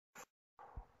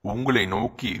உங்களை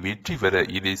நோக்கி வெற்றி பெற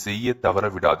இதை செய்ய தவற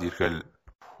விடாதீர்கள்.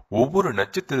 ஒவ்வொரு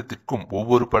நட்சத்திரத்திற்கும்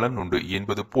ஒவ்வொரு பலன் உண்டு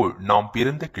என்பது போல் நாம்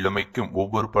பிறந்த கிழமைக்கும்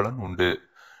ஒவ்வொரு பலன் உண்டு.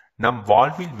 நம்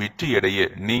வாழ்வில் வெற்றியடைய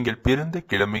நீங்கள் பிறந்த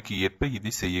கிழமைக்கு ஏற்ப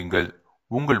இதை செய்யுங்கள்.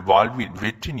 உங்கள் வாழ்வில்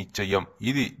வெற்றி நிச்சயம்.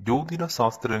 இது ஜோதிட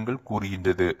சாஸ்திரங்கள்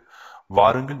கூறுகின்றது.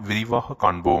 வாருங்கள் விரிவாக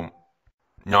காண்போம்.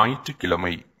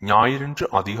 ஞாயிற்றுக்கிழமை. ஞாயிறன்று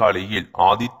அதிகாலையில்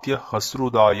ஆதித்ய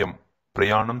ஹஸ்ருதாயம்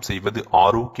பிரயாணம் செய்வது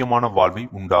ஆரோக்கியமான வாழ்வை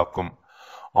உண்டாக்கும்.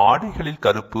 ஆடைகளில்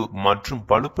கருப்பு மற்றும்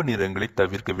பழுப்பு நிறங்களை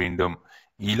தவிர்க்க வேண்டும்.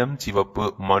 இளம் சிவப்பு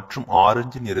மற்றும்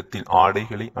ஆரஞ்சு நிறத்தில்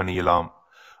ஆடைகளை அணியலாம்.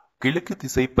 கிழக்கு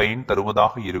திசை பயன்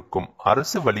தருவதாக இருக்கும்.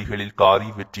 அரசு வழிகளில்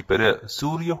காரிய வெற்றி பெற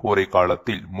சூரிய ஹோரை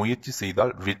காலத்தில் முயற்சி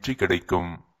செய்தால் வெற்றி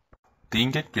கிடைக்கும்.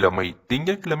 திங்கட்கிழமை.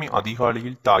 திங்கட்கிழமை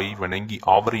அதிகாலையில் தாயை வணங்கி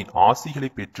அவரின் ஆசிகளை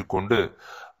பெற்றுக்கொண்டு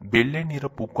வெள்ளை நிற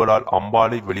பூக்களால்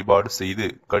அம்பாளை வழிபாடு செய்து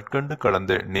கற்கண்டு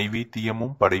கலந்த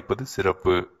நெய்வேத்தியமும் படைப்பது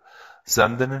சிறப்பு.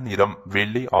 சந்தன நிறம்,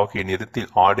 வெள்ளை ஆகிய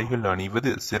நிறத்தில் ஆடைகள்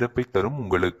அணிவது சிறப்பை தரும்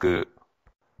உங்களுக்கு.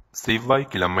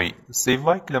 செவ்வாய்க்கிழமை.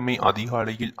 செவ்வாய்க்கிழமை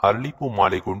அதிகாலையில் அரளிப்பூ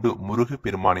மாலை கொண்டு முருக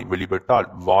பெருமானை வழிபட்டால்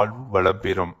வாழ்வு வளம்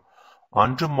பெறும்.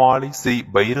 அன்று மாலை செய்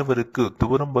பைரவருக்கு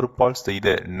துவரம்பருப்பால்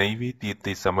செய்த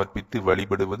நெய்வேத்தியத்தை சமர்ப்பித்து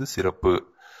வழிபடுவது சிறப்பு.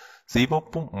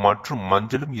 சிவப்பும் மற்றும்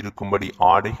மஞ்சளும் இருக்கும்படி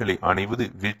ஆடைகளை அணிவது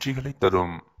வெற்றிகளை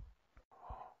தரும்.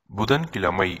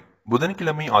 புதன்கிழமை.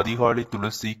 புதன்கிழமை அதிகாலை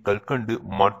துளசி, கல்கண்டு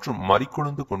மற்றும்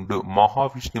மறிக்கொழுந்து கொண்டு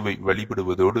மகாவிஷ்ணுவை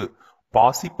வழிபடுவதோடு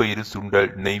பாசிப்பயிறு சுண்டல்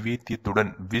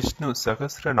நைவேத்தியத்துடன் விஷ்ணு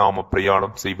சகஸ்ரநாம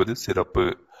பிரயாணம் செய்வது சிறப்பு.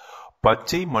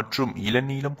 பச்சை மற்றும்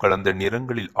இளநீலம் கலந்த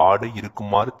நிறங்களில் ஆடை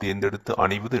இருக்குமாறு தேர்ந்தெடுத்து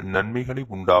அணிவது நன்மைகளை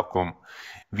உண்டாக்கும்.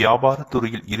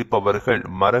 வியாபாரத்துறையில் இருப்பவர்கள்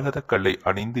மரகத கல்லை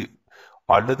அணிந்து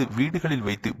அல்லது வீடுகளில்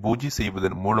வைத்து பூஜை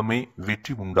செய்வதன் மூலமே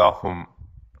வெற்றி உண்டாகும்.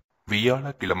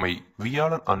 வியாழக்கிழமை.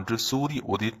 வியாழன் அன்று சூரிய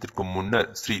உதயத்திற்கு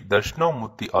முன்னர் ஸ்ரீ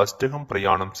தட்சிணாமூர்த்தி அஷ்டகம்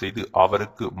பிரயாணம் செய்து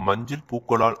அவருக்கு மஞ்சள்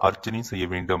பூக்களால் அர்ச்சனை செய்ய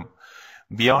வேண்டும்.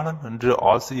 வியாழன் அன்று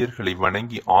ஆசிரியர்களை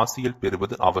வணங்கி ஆசிகள்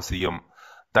பெறுவது அவசியம்.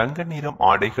 தங்க நிறம்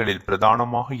ஆடைகளில்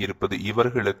பிரதானமாக இருப்பது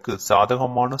இவர்களுக்கு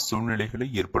சாதகமான சூழ்நிலைகளை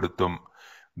ஏற்படுத்தும்.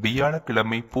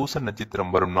 வியாழக்கிழமை பூச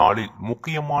நட்சத்திரம் வரும் நாளில்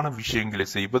முக்கியமான விஷயங்களை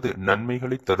செய்வது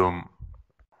நன்மைகளை தரும்.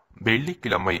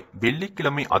 வெள்ளிக்கிழமை.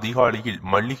 வெள்ளிக்கிழமை அதிகாலையில்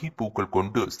மல்லிகை பூக்கள்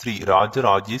கொண்டு ஸ்ரீ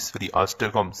ராஜராஜேஸ்வரி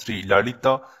அஷ்டகம், ஸ்ரீ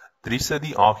லலிதா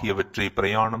திரிசதி ஆகியவற்றை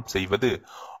பிரயாணம் செய்வது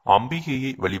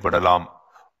அம்பிகையை வழிபடலாம்.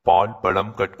 பால்,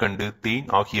 பழம், கற்கண்டு, தேன்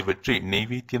ஆகியவற்றை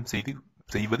நைவேத்தியம்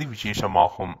செய்வது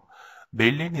விசேஷமாகும்.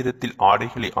 வெள்ளை நிறத்தில்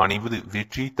ஆடைகளை அணிவது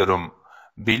வெற்றியை தரும்.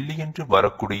 வெள்ளியன்று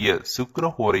வரக்கூடிய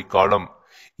சுக்கிரஹோரை காலம்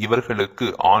இவர்களுக்கு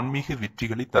ஆன்மீக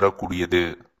வெற்றிகளை தரக்கூடியது.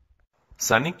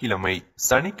 சனிக்கிழமை.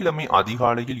 சனிக்கிழமை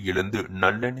அதிகாலையில் எழுந்து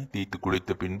நல்லெண்ணெய் தேய்த்து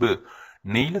குளித்த பின்பு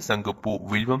நீல சங்குப்பூ,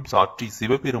 வில்வம் சாற்றி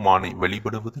சிவபெருமானை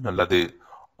வழிபடுவது நல்லது.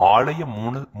 ஆலய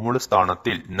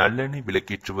மூலஸ்தானத்தில் நல்லெண்ணெய்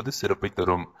விளக்கேற்றுவது சிறப்பை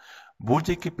தரும்.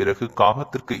 பூஜைக்கு பிறகு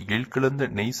காகத்திற்கு எள் கலந்த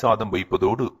நெய் சாதம்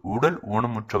வைப்பதோடு உடல்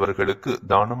ஊனமுற்றவர்களுக்கு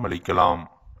தானம் அளிக்கலாம்.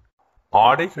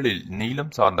 ஆடைகளில்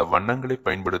நீலம் சார்ந்த வண்ணங்களை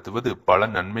பயன்படுத்துவது பல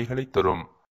நன்மைகளை தரும்.